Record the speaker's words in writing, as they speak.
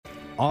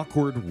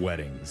awkward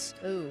weddings.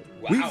 Ooh.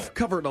 Wow. We've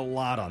covered a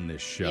lot on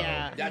this show.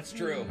 Yeah. That's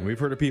true. We've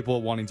heard of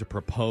people wanting to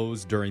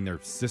propose during their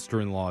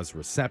sister-in-law's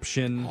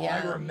reception. Oh,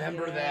 I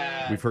remember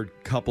that. We've heard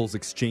couples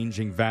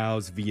exchanging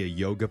vows via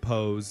yoga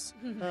pose.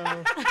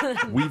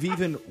 We've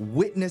even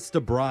witnessed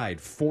a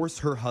bride force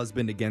her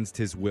husband against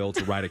his will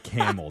to ride a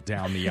camel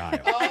down the aisle.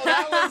 Oh,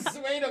 that was,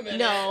 wait a minute.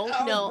 No,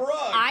 That was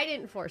Brooke. I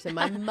didn't force him.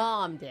 My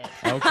mom did.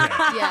 Okay.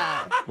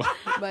 Yeah,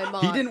 my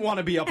mom. He didn't want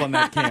to be up on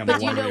that camel.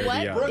 But you one know way or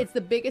what? the other. It's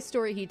the biggest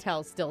story he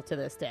tells still to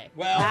this day.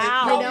 Well,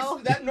 Wow. it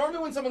always, that normally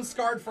when someone's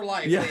scarred for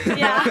life, Yeah. they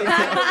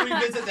never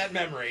revisit that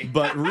memory.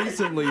 But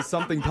recently,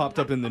 something popped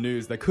up in the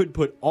news that could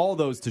put all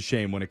those to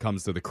shame when it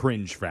comes to the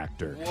cringe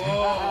factor.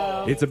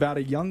 Whoa. It's about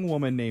a young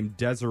woman named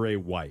Desiree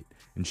White.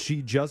 And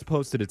she just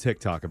posted a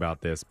TikTok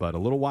about this, but a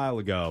little while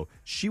ago,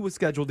 she was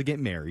scheduled to get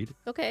married.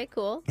 Okay,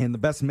 cool. And the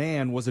best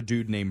man was a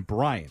dude named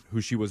Bryant,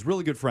 who she was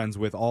really good friends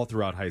with all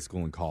throughout high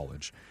school and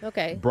college.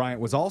 Okay. Bryant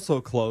was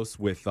also close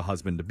with the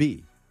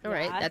husband-to-be. All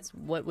right. Yeah. That's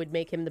what would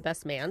make him the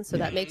best man. So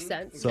that makes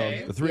sense. So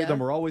Okay. the three of Yeah. them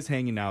were always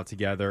hanging out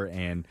together,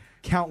 and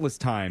countless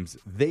times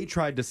they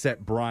tried to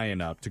set Brian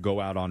up to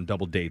go out on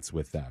double dates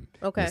with them.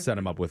 Okay. To set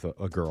him up with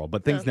a girl,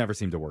 but things Oh. never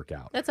seemed to work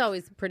out. That's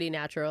always pretty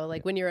natural.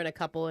 Like when you're in a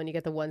couple and you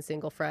get the one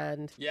single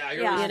friend. Yeah,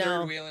 you're Yeah. always You know.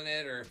 third wheeling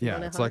it, or Yeah,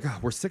 wanna it's hug?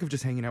 like, we're sick of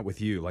just hanging out with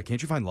you. Like, can't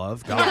you find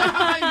love? God.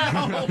 I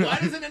know. Why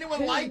doesn't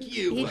anyone like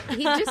you?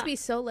 He'd just be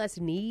so less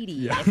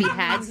needy if he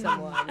had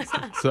someone.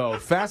 So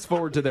fast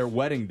forward to their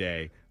wedding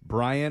day.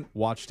 Bryant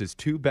watched his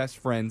two best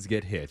friends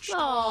get hitched.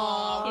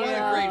 Oh, what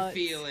a great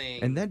Cute.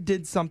 feeling. And then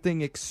did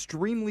something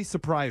extremely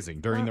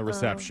surprising during the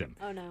reception.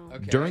 Oh, no.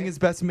 Okay. During his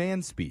best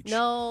man speech,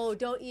 No,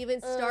 don't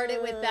even start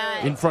it with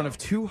that. in front of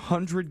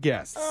 200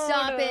 guests,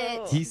 Stop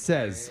it. he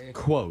says,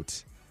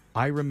 quote,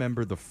 "I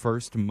remember the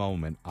first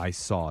moment I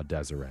saw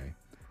Desiree.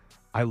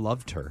 I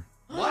loved her.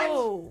 What?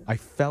 Oh. I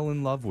fell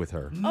in love with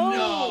her. No.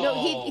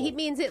 No, he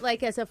means it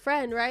like as a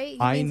friend, right? He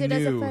I means it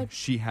as a knew friend.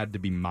 she had to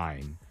be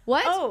mine.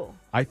 What? Oh.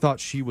 I thought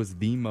she was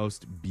the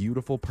most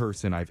beautiful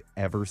person I've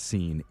ever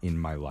seen in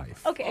my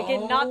life." Okay,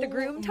 again, not the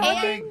groom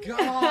talking. Oh, my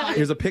God.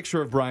 Here's a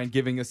picture of Brian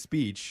giving a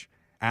speech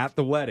at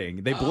the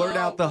wedding. They blurred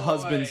out the boy.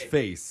 husband's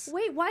face.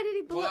 Wait, why did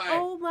he blow? Why?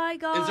 Oh my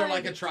god! Is there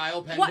like a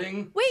trial What?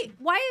 pending? Wait,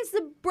 why is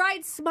the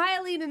bride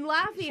smiling and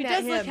laughing She at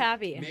does him? look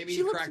happy. Maybe She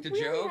he looks cracked a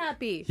really joke.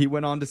 happy. He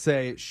went on to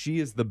say, "She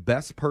is the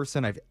best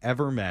person I've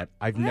ever met.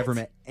 I've never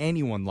met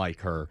anyone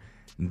like her.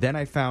 And then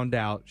I found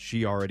out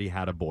she already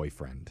had a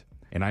boyfriend.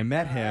 And I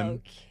met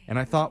him, and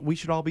I thought we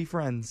should all be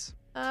friends."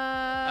 This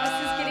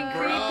is getting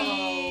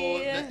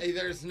creepy.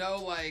 There's no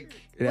like.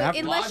 Af-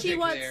 unless she logic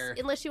wants, there.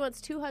 unless she wants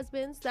two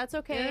husbands, that's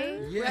okay,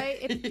 Yeah. right?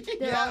 If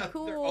they're Yeah, all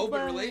cool, they're open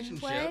but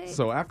relationships. way.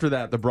 So after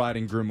that, the bride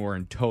and groom were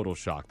in total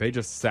shock. They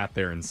just sat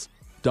there in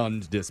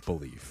stunned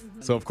disbelief.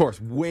 So, of course,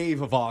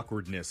 wave of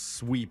awkwardness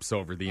sweeps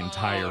over the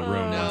entire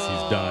room once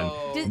he's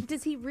done.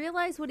 Does he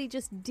realize what he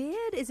just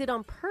did? Is it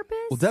on purpose?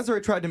 Well, Desiree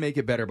tried to make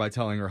it better by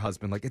telling her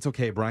husband, like, "It's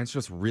okay, Brian's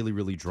just really,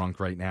 really drunk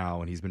right now,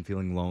 and he's been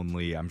feeling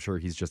lonely. I'm sure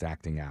he's just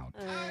acting out."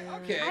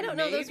 Okay. I don't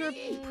know. Those were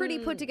maybe. pretty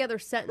put together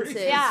sentences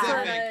Yeah.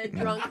 for a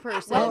drunk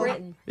person. Well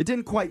written. It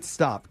didn't quite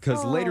stop,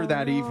 because later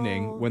that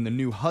evening, when the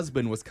new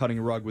husband was cutting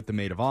a rug with the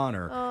maid of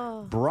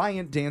honor,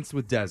 Bryant danced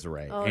with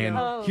Desiree. And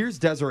no. here's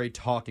Desiree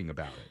talking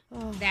about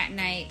it. That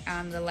night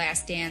on the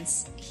last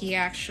dance, he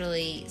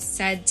actually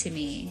said to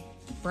me,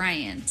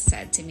 Brian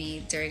said to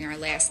me during our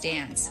last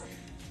dance,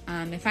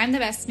 if I'm the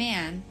best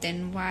man,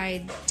 then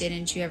why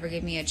didn't you ever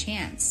give me a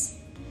chance?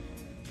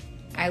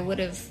 I would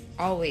have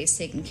always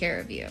taken care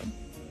of you.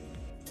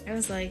 I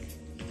was like,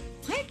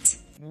 what?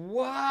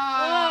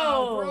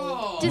 Wow,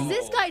 bro. Does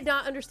this guy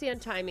not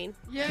understand timing?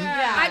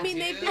 Yeah. I mean,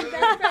 they've been dude.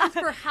 best friends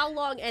for how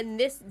long? And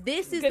this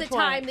is Good the point.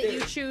 time that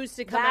you choose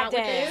to come That out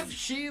with day. this. If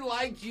she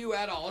liked you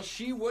at all,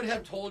 she would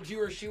have told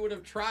you, or she would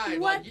have tried.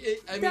 What Like,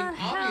 I the mean,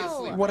 hell?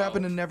 obviously. What bro.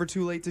 happened to never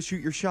too late to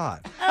shoot your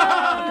shot?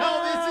 Oh,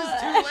 no, this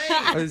is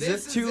too late. Is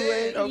this too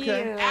late? it.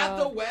 Okay. At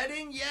the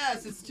wedding,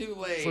 yes, it's too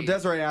late. So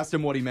Desiree asked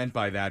him what he meant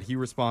by that. He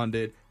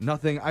responded,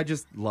 "Nothing, I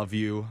just love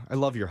you. I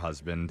love your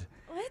husband."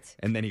 What?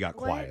 And then he got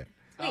quiet.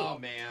 Oh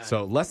man.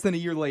 So less than a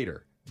year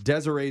later,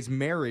 Desiree's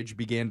marriage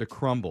began to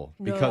crumble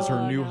because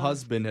her new No.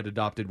 husband had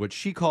adopted what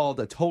she called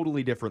a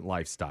totally different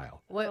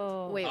lifestyle. Wait,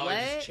 wait, oh, what?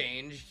 it just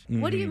changed.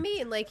 What do you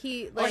mean? Like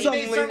he Like like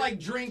they start like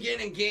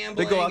drinking and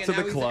gambling. They go out and to now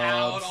the he's clubs.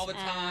 out all the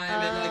time.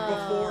 And like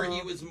before,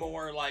 he was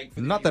more like. for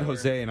the Not that pure-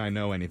 Jose and I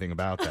know anything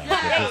about that.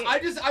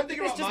 I'm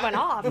thinking This about just mine. went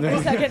off for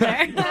a second there.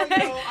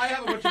 I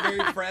have a bunch of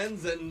married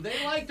friends, and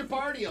they like to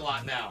party a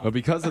lot now. But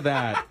because of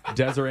that,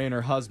 Desiree and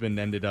her husband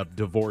ended up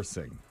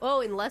divorcing. oh,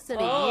 in less than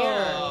a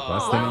year.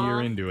 Less than a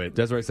year into it,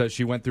 Desiree says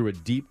she went through a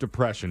deep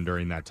depression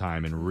during that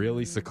time and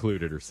really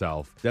secluded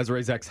herself.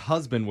 Desiree's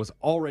ex-husband was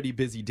already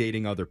busy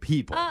dating other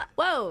people,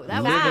 Whoa,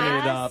 that living was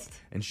it up, fast.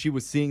 and she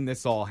was seeing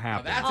this all Now,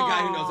 happen. that's a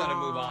guy who knows how to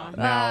move on.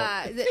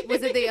 Now,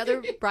 was it the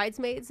other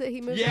bridesmaids that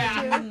he moved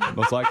Yeah. into?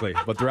 most likely.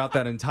 But throughout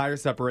that entire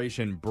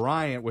separation,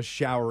 Bryant was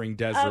showering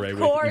Desiree Of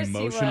with course he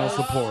emotional was.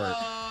 support.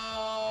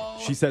 Oh,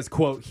 She says,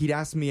 quote, he'd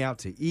ask me out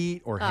to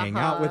eat or hang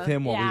out with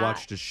him while we Yeah.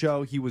 watched a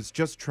show. He was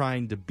just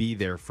trying to be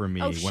there for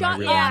me when I shut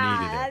really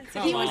up. needed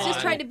it. He was just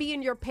trying to be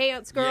in your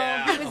pants, girl.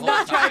 Yeah, He was the not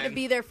whole trying to time.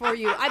 be there for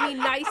you. I mean,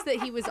 nice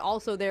that he was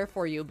also there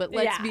for you, but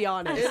let's Yeah. be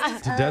honest.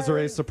 To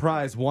Desiree's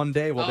surprise, one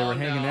day while they were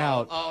hanging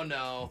out, Oh,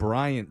 no.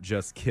 Bryant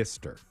just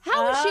kissed her.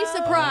 How is she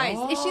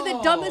surprised? Is she the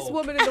dumbest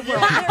woman in the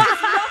world? There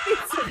is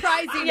nothing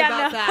surprising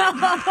about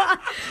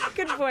that.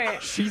 Good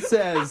point. She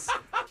says,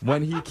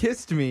 when he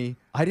kissed me,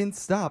 I didn't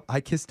stop. I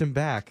kissed him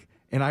back.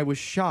 And I was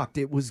shocked.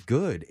 It was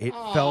good. It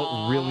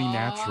felt really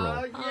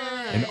natural.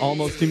 And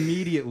almost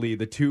immediately,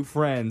 the two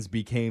friends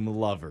became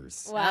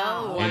lovers.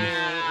 Wow.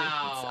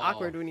 It's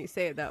awkward when you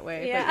say it that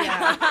way.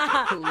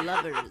 Yeah. But yeah.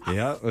 Lovers.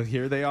 Yeah, well,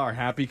 here they are,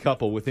 happy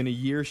couple. Within a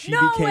year, she No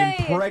became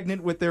way.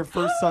 pregnant with their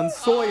first son,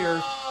 Sawyer,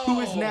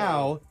 who is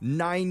now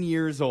 9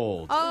 years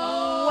old.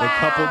 Oh, The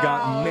couple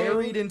got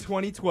married in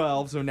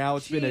 2012, so now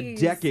it's been a Jeez.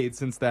 decade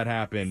since that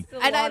happened.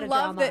 And I lot of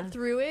love drama. that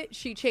through it,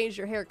 she changed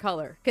her hair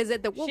color. Because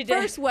at the She did.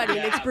 first wedding,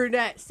 it's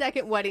brunette.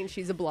 Second wedding,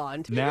 she's a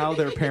blonde. Now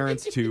they're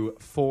parents to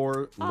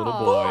 4 little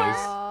boys.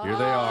 Here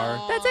they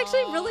are. That's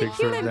actually really Picture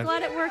cute. of I'm them.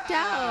 glad it worked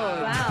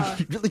out. Wow.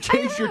 You really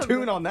changed your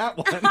tune on that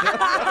one.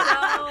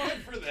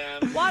 For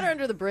them. Water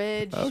under the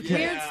bridge. Okay.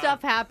 Weird Yeah.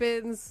 stuff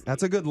happens.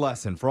 That's a good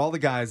lesson for all the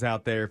guys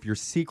out there. If you're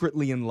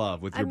secretly in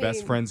love with your best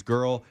mean- friend's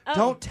girl,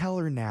 don't tell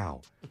her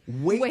now.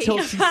 Wait Wait. till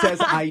she says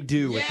I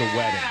do at the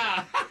wedding.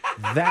 Yeah.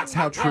 That's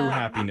how true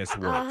happiness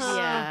works.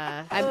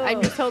 Yeah.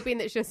 I'm just hoping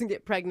that she doesn't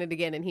get pregnant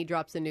again and he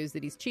drops the news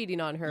that he's cheating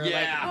on her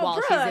Yeah. like, while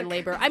Oh, she's in Brooke.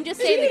 labor. I'm just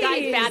saying the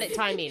guy's Jeez. bad at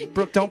timing.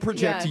 Brooke, don't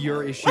project Yeah.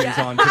 your issues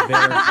onto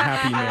their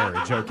happy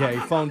marriage, okay?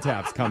 Phone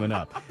taps coming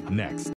up next.